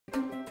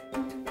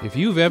If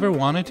you've ever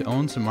wanted to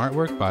own some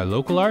artwork by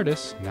local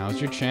artists,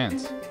 now's your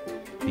chance.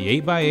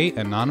 The 8x8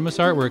 Anonymous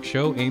Artwork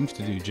Show aims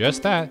to do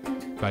just that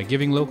by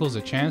giving locals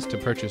a chance to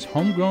purchase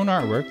homegrown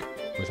artwork,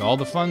 with all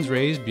the funds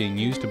raised being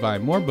used to buy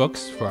more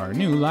books for our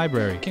new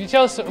library. Can you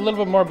tell us a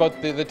little bit more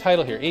about the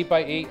title here,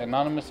 8x8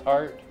 Anonymous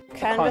Art?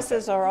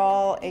 Canvases are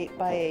all 8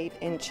 by 8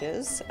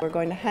 inches. We're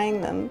going to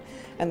hang them,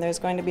 and there's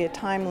going to be a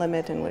time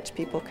limit in which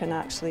people can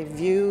actually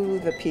view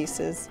the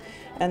pieces,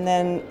 and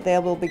then they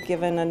will be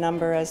given a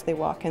number as they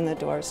walk in the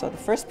door. So the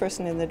first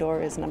person in the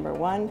door is number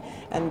 1,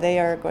 and they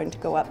are going to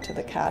go up to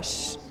the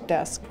cash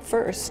desk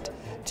first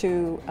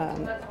to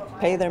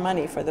pay their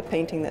money for the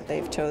painting that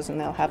they've chosen.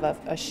 They'll have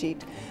a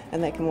sheet,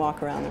 and they can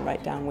walk around and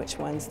write down which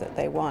ones that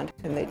they want.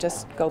 And they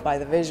just go by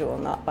the visual,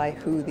 not by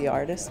who the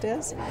artist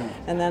is.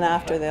 And then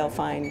after, they'll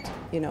find,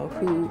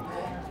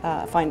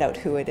 find out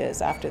who it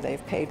is after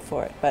they've paid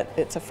for it. But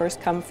it's a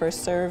first come,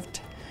 first served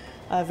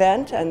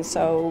event, and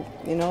so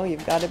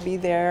you've got to be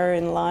there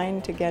in line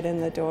to get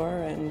in the door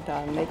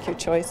and make your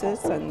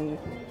choices, and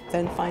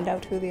then find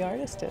out who the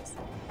artist is.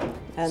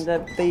 And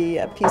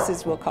the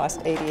pieces will cost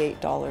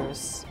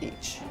 $88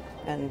 each,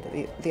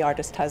 and the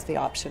artist has the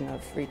option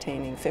of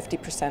retaining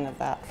 50% of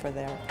that for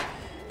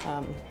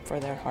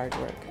their hard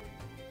work.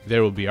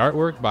 There will be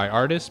artwork by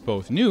artists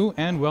both new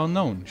and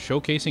well-known,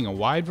 showcasing a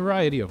wide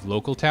variety of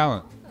local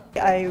talent.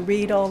 I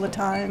read all the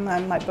time.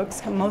 My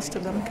books, most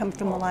of them come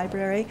from the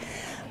library.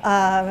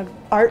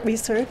 Art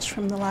research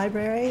from the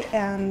library,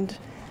 and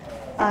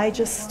I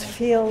just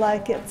feel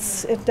like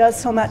it does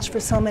so much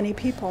for so many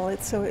people.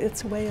 It's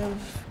a way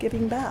of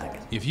giving back.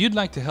 If you'd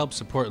like to help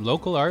support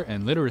local art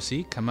and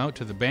literacy, come out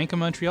to the Bank of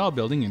Montreal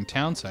building in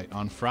Townsite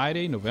on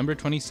Friday, November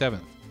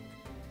 27th.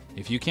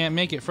 If you can't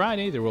make it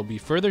Friday, there will be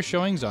further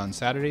showings on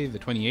Saturday the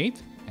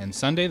 28th and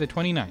Sunday the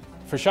 29th.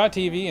 For Shaw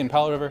TV in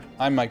Powell River,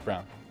 I'm Mike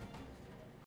Brown.